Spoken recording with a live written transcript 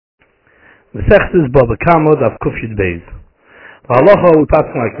The sext is Bava of Kufyud Beis. Halacha we pass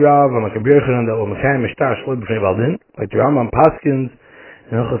like Rav and like a Birchen that will Mekayim Mishtar Shloi B'Fnei Baldin, like the Rambam Paskins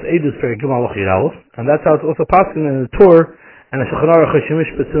in Hilchos Eidus Perek Gimel Halacha Yiralef, and that's how it's also Paskin in the Torah and the Shulchan Aruch Hashemish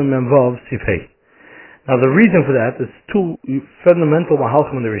Petzim Memvav Sif Hey. Now the reason for that is two fundamental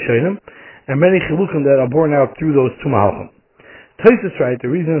mahalchim in the Rishonim, and many chilukim that are born out through those two mahalchim. Tosfos right, the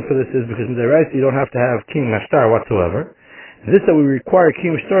reason for this is because in the right you don't have to have King Mashtar whatsoever. And this that we require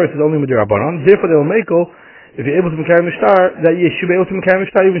King Mashtar is only Midir Rabbanan. Therefore they will make if you're able to Mekayim Mishtar, that you should be able to Mekayim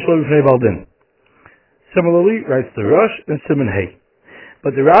Mishtar even Shloi B'Fnei Baldin. Similarly, writes the Rosh and Siman Hey.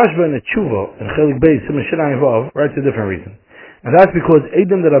 But the Rashba and the Tshuva and Chelik Beis Siman Shinai Vav writes a different reason. And that's because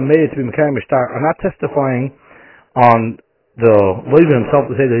Edom that are made to be Mekayim Mishtar are not testifying on the Levi himself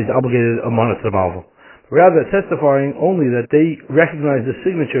to say that he's obligated a month to the Malva. Rather testifying only that they recognize the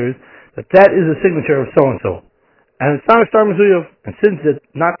signatures, that is a signature of so-and-so. And it's not a star Mizuyev. And since it's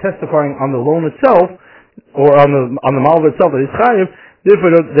not testifying on the loan itself, or on the Malva itself that he's Chayiv,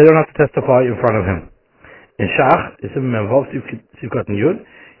 therefore they don't have to testify in front of him. In Shach, it's in Memvav Sivkat and Yud,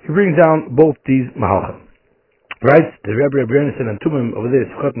 he brings down both these Mahalchim. Writes the Rebbe Yonasan and Tumim over there,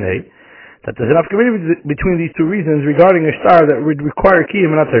 Sivkat and Hey, that there's enough community between these two reasons regarding a star that would require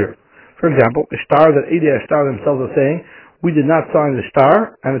Kiyum and Atar. For example, a star that Edei Star themselves are saying, we did not sign the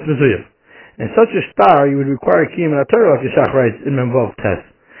star, and it's Mizuyev. In such a star, you would require Kiyum and Atar, like Yeshach writes in Memvav Test.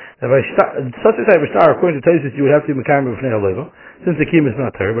 Such a type of star, according to Tosfos, you would have to be Mekayim B'Fnei Leva, since the Kiyum is not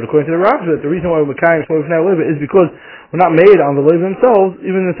Torah. But according to the Rav, the reason why we're Mekayim B'Fnei Leva is because we're not made on the Leva themselves.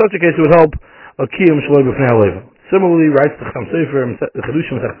 Even in such a case, it would help a Kiyum Shloi B'Fnei Leva. Similarly, writes the Cham Sefer, the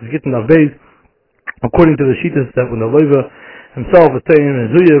Chedushim Masechtas Gittin of Beis, according to the Shittas, that when the Leva himself is saying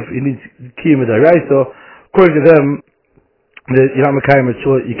in Zuyev, he needs Kiyum D'Oraisa. According to them, you're not Mekayim,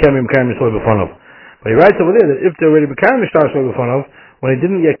 you can't be Mekayim Shloi B'Fnei. But he writes over there that if they're already Mekayim Shloi B'Fnei, when he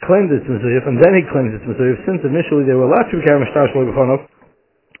didn't yet claim this Mizuyev, and then he claims it's Mizuyev, since initially they were allowed to be carrying Mishtar Shloi B'Fanav,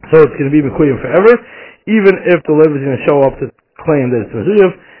 so it's going to be Mekuyim forever, even if the Lev is going to show up to claim that it's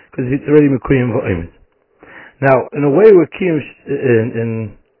Mizuyev, because it's already Mekuyim V'Oimid. Now, in a way with Kiyum,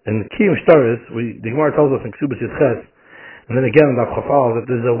 in Kiyum Shtaris, the Gemara tells us in Ksubas Yitches, and then again in Daf Chafal, that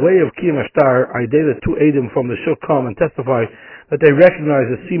there's a way of Kiyum Shtar, I did that two Eidim from the Shuk come and testify that they recognize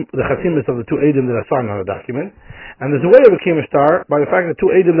the Chasimus of the two Eidim that are signed on the document. And there's a way of a Kiyum Shtar by the fact that two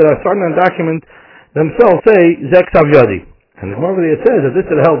Eidim that are signed on the document themselves say Zek Sav Yadi. And the Gemara says that this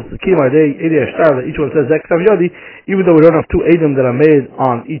helps the Kiyum Eidei Shtar, that each one says Zek Sav Yadi, even though we don't have two Eidim that are made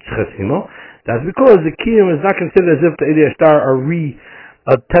on each Chasimo. That's because the Kiyum is not considered as if the Eidei Shtar are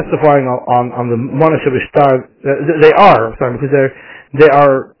testifying on the Monash of a Shtar. They are, because they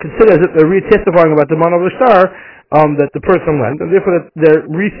are considered as if they're testifying about the Monash of a Shtar, that the person lent, and therefore they're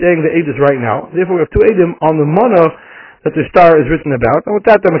re-saying the Eidos right now. Therefore we have two Eidim on the Mana that the star is written about, and with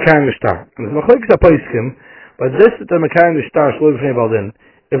that they're Mekayim the star. And there's Machlokes HaPoskim, but this that they're Mekayim the star, Shloi B'Fnei Baldin,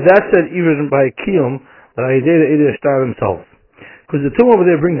 if that's said even by Kiyum, that I did the Eidos star themselves. Because the two over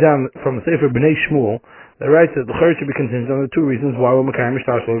there brings down from the Sefer B'nai Shmuel, that writes that the Chayr should be contingent on the two reasons why we're Mekayim the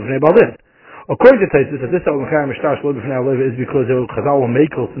star, Shloi B'Fnei Baldin. According to Tosfos, that this that we're Mekayim the star, Shloi B'Fnei Baldin is because they were Chazal and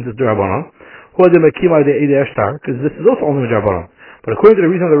Mekel since it's D'Rabbanan, because this is also only Midrabanan. But according to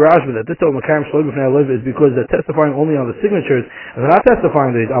the reason of the Rashba that this is Mekayim Shloi B'Fnei Leva is because they're testifying only on the signatures and they're not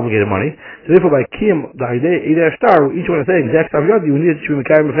testifying that he's obligated money. So therefore by Kiyum, the Eidei Shtar, each one is saying Zek Sav Yadi, we need it to be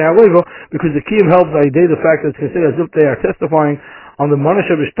Mekayim B'Fnei Leva because the Kiyum helps the Eidei, the fact that it's considered as if they are testifying on the Monash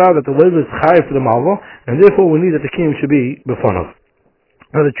of Shtar that the Leva is Chayiv to the Malva, and therefore we need that the Kiyum should be B'Fanav.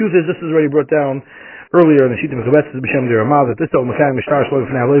 Now the truth is this is already brought down earlier in the Shita Mechabetzes B'Shem D'Ramah that this is Mekayim Mishtar Shloi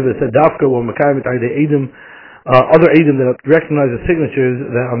B'Fnei Leva said Dafka or Mekayim Eidei Eidim, other Eidim that recognize the signatures,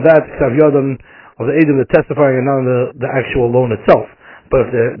 that on that Ksav Yadam of the Eidim that testifying and not on the actual loan itself. But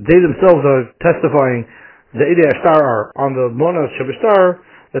if they themselves are testifying, the Eidei Ashtar are on the Mona Shabashtar,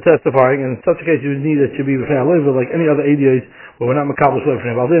 they're testifying, and in such a case you would need it to be B'Fnei Leva like any other Eidiyos where we're not Mekabel Shloi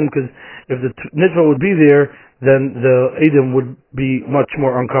B'Fnei Baldin, because if the Nitva would be there, then the Eidim would be much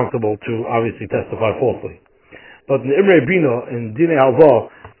more uncomfortable to obviously testify falsely. But in the Imrei Bino, in Dinei Halva,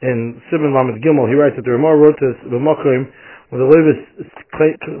 in Siman Lamed Gimel, he writes that the Ramah wrote this B'Makrim, where the Lev is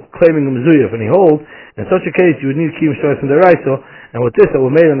claiming the Mizuyev, and he holds, in such a case you would need Kiyum Shtaris and D'Oraisa, and with this that were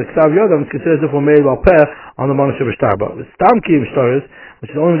made on the Ksav Yodam, it's considered as if were made by Peh on the Monash of Shtar. But with Stam Kiyum Shtaris,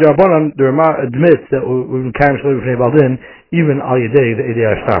 which is only the Rabbanan, the Ramah admits that we're Mekayim Shloi B'Fnei Baldin, even Al Yedei, the Eidei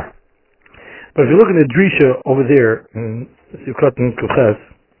Ashtar. But if you look at the Drisha over there in Sivkot and Kuches,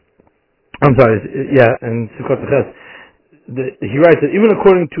 in Sivkot and Kuches, he writes that even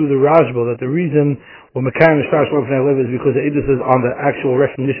according to the Rashba, that the reason we're Mekayim Shtar Shloi B'Fnei Leva is because the Eidus is on the actual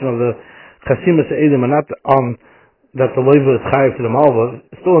recognition of the Chasimus Eidim and not on that the Leva is chayiv to the Malva,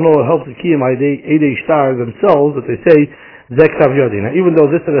 still in all it helps the Kiyam Eidei Shtar themselves, that they say Zek Tav Yodi. Now even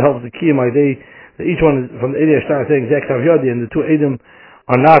though this that it helps the Kiyam Eidei, that each one from the Eidei Shtar saying Zek Tav Yodi, and the two Eidim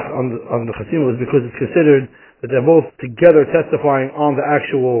are not on the Chasimah, is because it's considered that they're both together testifying on the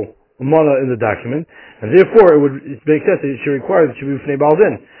actual mana in the document, and therefore it makes sense that it should require that it should be B'nei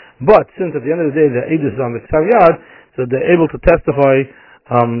Baldin. But since at the end of the day the Eidus is on the Ksav Yad, so they're able to testify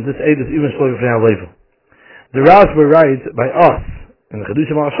this Eidus even Shloim B'nei Leva. The Rashba writes by us in the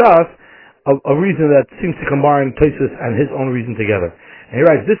Chedushim al Shas a reason that seems to combine Tosfos and his own reason together. And he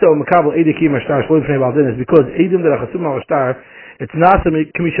writes, this Makabel Eidei Kiyam Ashtar Shloim B'nei Baldin is because Eidim that are Chasum al Ashtar, it's not some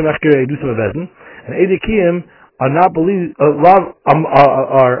Kamisha Mechkere Eidusim Abezin, and Eidei Kiyam are not believed,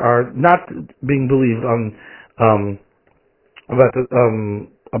 are not being believed on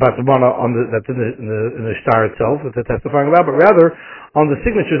about the mana on that's in the Shtar itself that they're testifying about, but rather on the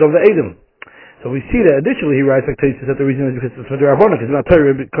signatures of the Eidim. So we see that additionally he writes like Tosfos that the reason is because it's Midrabbanan, because not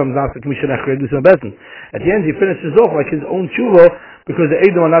Torah becomes not the Kamisha Nechre Dusim Bezin. At the end he finishes off like his own tshuva because the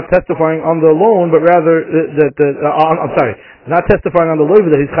Eidim are not testifying on the loan, but rather not testifying on the loan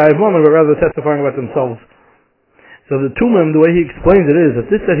that he's chayav moment, but rather testifying about themselves. So the Tumim, the way he explains it is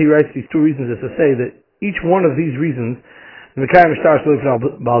that he writes these two reasons is to say that each one of these reasons the Mekayim Shtar Shloim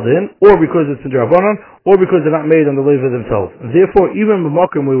Baldin, or because it's Midrabbanan, or because they're not made on the leva themselves. And therefore, even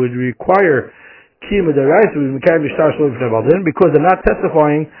B'makom we would require Kiyum D'Oraisa with Mekayim Shtar Shloim Baldin because they're not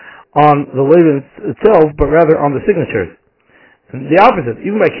testifying on the leva itself, but rather on the signatures. And the opposite,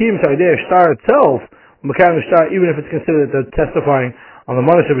 even by Kiyum Shtar itself, Mekayim Shtar, even if it's considered that they're testifying on the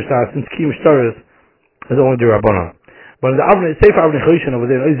Manash Shtar, since Kiyum Shtar is only D'Rabbanan. But in the Sefer Avnei Choshen over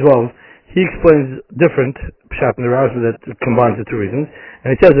there in Lehisvada, he explains different pshat in the Rashba that combines the two reasons,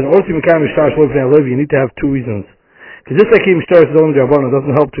 and he says in order to Mekayim Shtar Shloim B'nei Levi, you need to have two reasons. Because just like Kiyum Shtar is only D'Rabbanan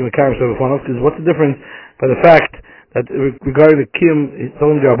doesn't help to Mekayim Shtar B'nei Levi, because what's the difference by the fact that regarding the Kiyum it's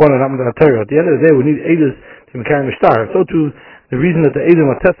only D'Rabbanan, not Midrash Torah. At the end of the day, we need Eidos to Mekayim Shtar. So too, the reason that the Eidim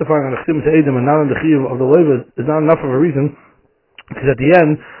are testifying on the Chesimus Eidim and not on the Chiyuv of the Levi is not enough of a reason, because at the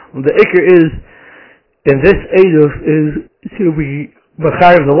end, the Iker is in this Eidos is to be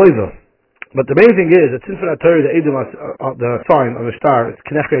Mechayev the Levi. But the main thing is that since for that Torah the Eidim the sign on the star is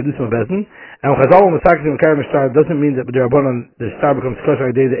Knechre Dusim Bezin, and Chazal Masakis and Mekayim Shtar doesn't mean that the Rabbanan the star becomes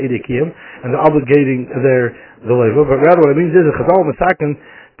Kosher Idei the Eidei Kiyam and they're obligating the Levo, but rather what it means is that Chazal Masakin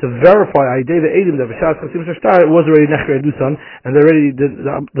to verify Idei the Eidim that B'Shas Chasim Shtar it was already Knechre Dusan and already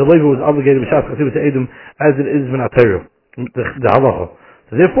the Levo was obligated B'Shas Chasim Eidim as it is Min HaTorah the Halacha.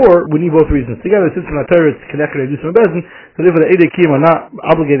 So therefore, we need both reasons together. Since in the Torah it's Knechre Dusim Bezin, so therefore the Eidei Kiyam are not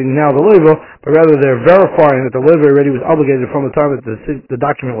obligating now the Levo, but rather they're verifying that the Levo already was obligated from the time that the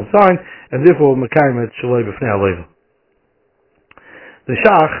document was signed, and therefore Mekayim et Shalei B'fnei Levo. The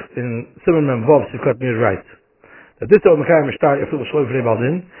Shach in Simon Mem Vav Sivkat Mir writes that this Mekayim Shtar Yafil Shalei B'fnei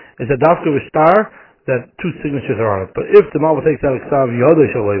Baldin is a Dafka Shtar that two signatures are on it. But if the Malva takes out Ksav Yodei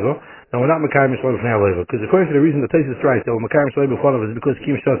Shalei now we're not Mekayim Shalei B'fnei Levo, because according to the reason the Tosfos writes that Mekayim Shalei B'fnei Levo is because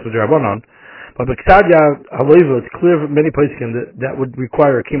Kiyum Shtar is D'Rabbanan, but B'Ksad Yad HaLevo it's clear from many places that would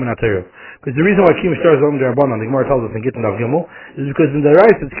require a Kiyum HaTorah. Because the reason why Kiyum Shtar is only D'Rabbanan, the Gemara tells us in Gittin Daf Gimel, is because in the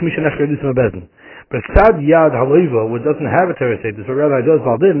right it's Kamisha Nechre Dusim Bezin. But B'Ksad Yad HaLevo, which doesn't have a Torah status, but rather it does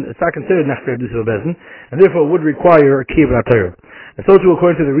Baldin, it's not considered Nechre Dusim Bezin, and therefore it would require a Kiyum HaTorah. And so too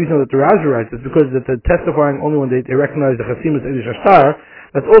according to the reason that the Rashba writes, it's because that they're testifying only when they recognize the Chasimus Eidish Shtar,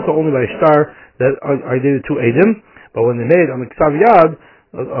 that's also only by a Shtar that are dated to Eidim, but when they're made on the Ksav Yad,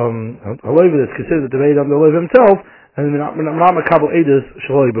 a Levi that's considered that they're made on the Levi himself, and not Makabel Eidos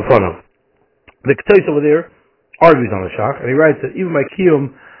Shaloi B'fanav. The Ketayis over there argues on the Shach, and he writes that even by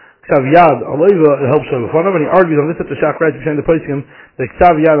Kiyum Ksav Yad a Levi it helps Shaloi B'fanav, and he argues on this that the Shach writes behind the Poskim that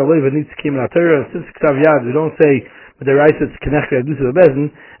Ksav Yad a Levi needs Kiyum HaTorah, and since Ksav Yad we don't say but they write it's Knechre Dusim Bezin,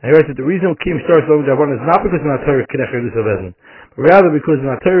 and he writes that the reason Kiyum Shtar Shalom D'Rabbanan is not because in HaTorah Knechre Dusim Bezin, but rather because in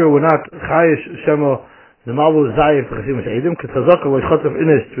HaTorah we're not Chayish Shemo the Malvu Zayiv Chasimus Eidim, because Chazaka was Chotzav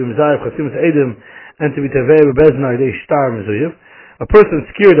Inish to be Zayiv Chasimus Eidim and to be Tevei Bezin Idei Shtar Mezuyev. A person is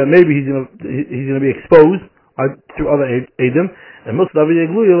scared that maybe he's going to be exposed through other Eidim, and most of the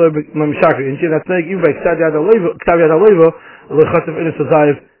Yegluya Mishakar Inchi, and that's even by Ksav Yad HaLevo the Chotzav Inish to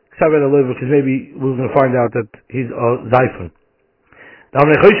Zayiv because maybe we're going to find out that he's a Zaifun. Now,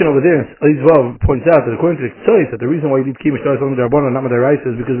 Avnei Choshen over there, Lehisvada points out that according to the Ketayis, that the reason why you need Kiyum Shtar Shalom D'Rabbanan, not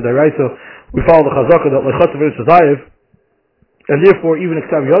D'Oraisa, is because with D'Oraisa we follow the Chazaka that Lechatzav Inish to Zayiv, and therefore even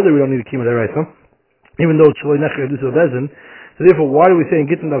Ksav Yodei we don't need a Kiyum D'Oraisa, even though it's Shaloi Nechre Dusim Bezin. So therefore, why do we say in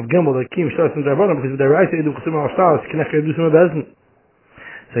Gittin Daf Gimel that Kiyum Shtar Shalom D'Rabbanan? Because with D'Oraisa Eidim Chasum HaShtar is Knechre Dusim Bezin.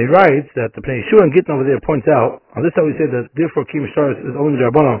 So he writes that the Pnei Yeshua and Gittin over there points out, on this time we say that therefore Kiyum Shtar is only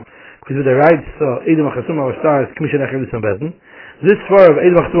D'Rabbanan, because with the right, so Edom HaChasum al-Shtar is K'mishan Echad Lusan Bezin. This far of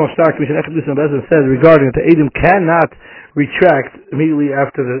Edom HaChasum al-Shtar, K'mishan Echad Lusan Bezin says regarding that the Edom cannot retract immediately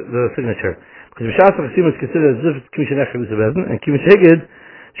after the signature. Because B'Shas HaChasim is considered as if it's K'mishan Echad Lusan Bezin, and K'mishan Higid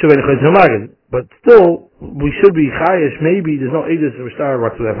should be Nechad Hamagid. But still, we should be Chayish, maybe there's no Edom or Shtar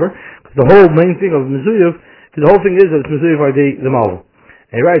whatsoever, because the whole main thing of Mizuyev, the whole thing is that it's Mizuyev by the Malva.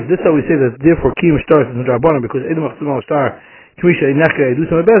 And he writes, this is how we say that therefore Kiyum Shtar is Midrabanan, because Edom HaChasum al-Shtar, K'misha Nechad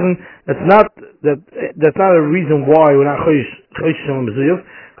Lusan Bezin, that's not a reason why we're not Chayish on Mizuyev,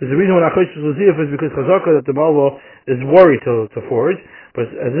 because the reason we're not Chayish on Mizuyev is because Chazaka that the Malva is worried to forge, but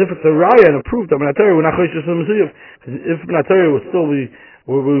as if it's a raya and a proof that Menatari we're not Chayish on Mizuyev. Because if Menatari would still be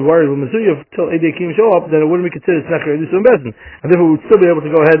worried with Mizuyev till Edei Kiyum show up, then it wouldn't be considered Nechad Lusan Bezin, and therefore we would still be able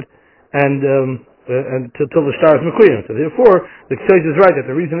to go ahead and till the star is Mekuyim. So therefore, the Ksais is right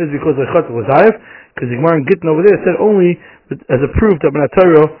that the reason is because the Chatz was Zayef, because the Gemara in Gittin over there said only as a proof that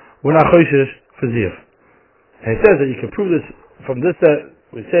Menatari we're not Chayish for Ziyef. And it says that you can prove this from this that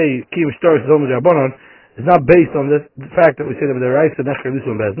we say Kiyum Shtar is Zom Rabbanon is not based on the fact that we say that the Rais and Nechad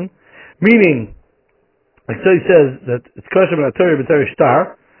Lusan Bezin, meaning, like Ksais says that it's Kasher Menatari B'Tari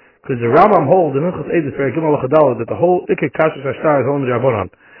Shtar, because the Rambam holds in Hilchos Eidus Perikim Al-Chadal that the whole Ikar Kasher Shtar is Zom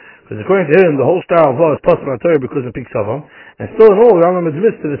Rabbanon. Because according to him, the whole star of law is plus Menatari because of Piksavam, and still in all, the Rambam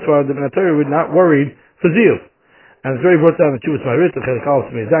admits to this far that Menatari would not worried for Ziyuf. And it's very brought down in Chuvas Ma'arit, the Chelik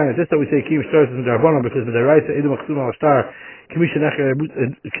Aleph Mezayin, it's just that we say Kiyum Shtar is Darbanan because with the right to Edom HaChasum al-Shtar, K'misha Nechad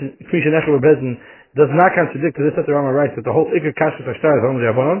Bezin does not contradict to this that the Rambam writes that the whole Ikar Kashrus HaShtar is Zom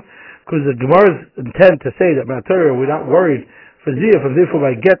Darbanan, because the Gemara's intent to say that Menatari we're not worried for Ziyuf, and therefore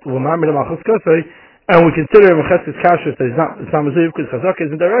by get will not make him Al-Chas Kasei, and we consider him a Cheskes Kashrus that it's not Mizuyev because Chazak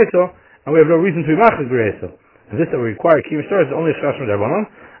isn't Daraisa, and we have no reason to be Machas Bereisa. And this that we require Kiyum Shtar is only a Chashash D'Rabanan.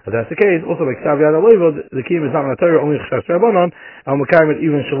 If that's the case, also by Ksav Yad HaLeiva, the Kiyum is not Menatari, only a Chashash D'Rabanan, and we carry it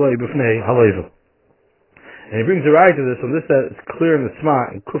even Shalei B'fnei HaLeiva. And he brings a right to this, and this that it's clear in the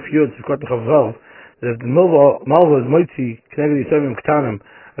Sma, in Kuf Yud, Sukot Nechav, that if the Malva is Moitzi, Kneged Yisomim Ktanim,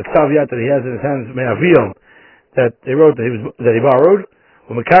 a Ksav Yad that he has in his hands, Me'aviyom, that they wrote that he borrowed,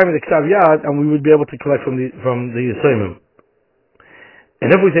 we carry the Ksav Yad, and we would be able to collect from the Yisomim. And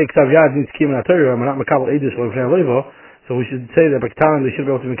if we say Ksav Yad needs Kiyum Menatari, and we're not Makabel Eidos or B'fnei HaLeiva, so we should say that B'ktanim they should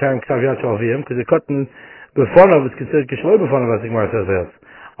be able to be carrying Ksav Yad to Alviyim, because the Kotten B'fonav is considered Kishloi B'fonav, as the Gemara says there.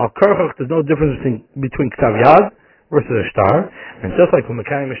 Al Karchach, there's no difference between Ksav Yad versus a star, and just like when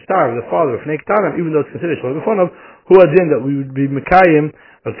Mekayim a star with the father of B'fnei Ktanim, even though it's considered Kishloi B'fonav, who had in that we would be Mekayim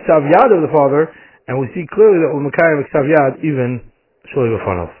a Ksav Yad of the father, and we see clearly that when Mekayim a Ksav Yad, even Kishloi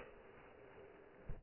B'fonav.